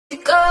Oh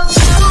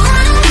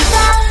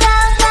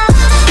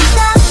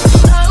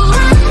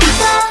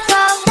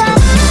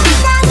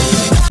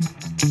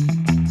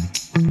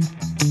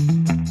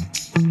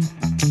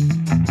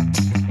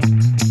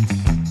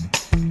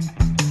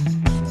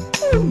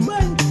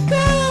my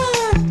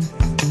God!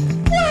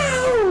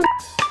 Wow!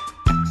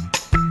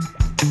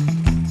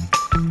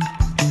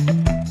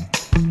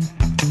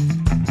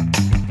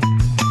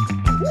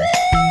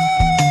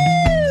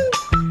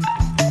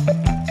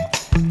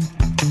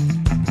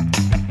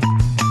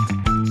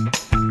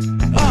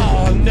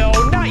 Oh no,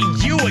 not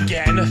you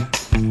again!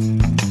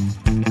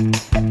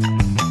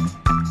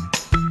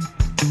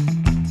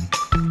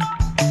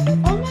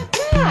 Oh my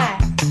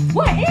God!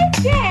 What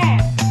is that?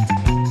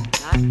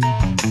 Not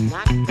bad,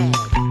 not bad.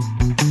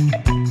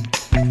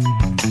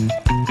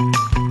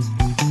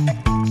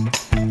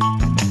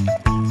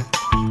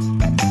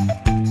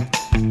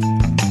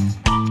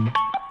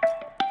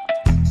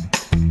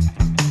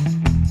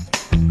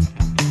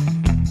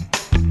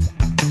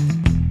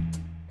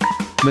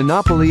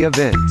 Monopoly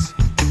events.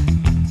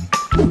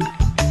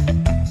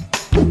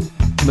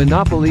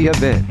 Monopoly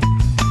event.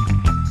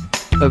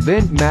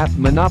 Event map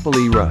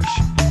Monopoly Rush.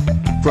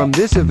 From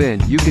this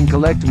event you can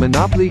collect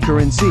Monopoly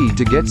currency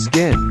to get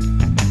skin.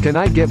 Can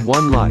I get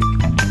one like?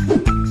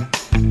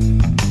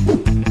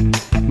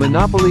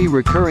 Monopoly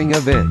recurring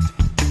event.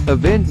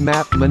 Event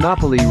map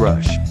Monopoly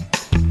Rush.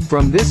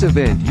 From this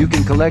event you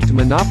can collect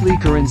Monopoly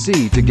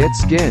currency to get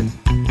skin.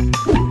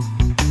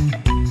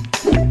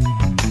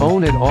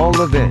 Own it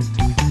all event.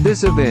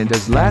 This event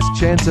is last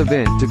chance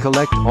event to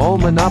collect all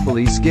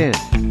Monopoly skin.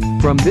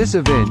 From this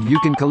event you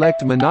can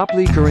collect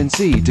Monopoly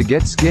currency to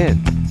get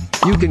skin.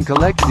 You can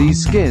collect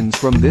these skins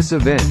from this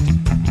event.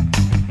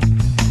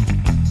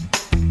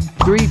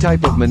 3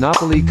 type of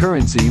Monopoly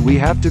currency we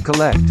have to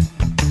collect.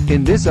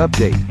 In this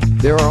update,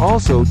 there are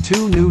also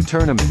 2 new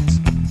tournaments.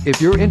 If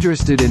you're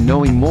interested in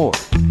knowing more,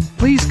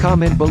 please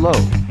comment below,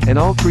 and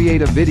I'll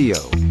create a video.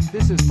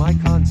 This is my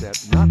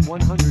concept, not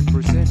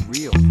 100%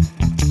 real.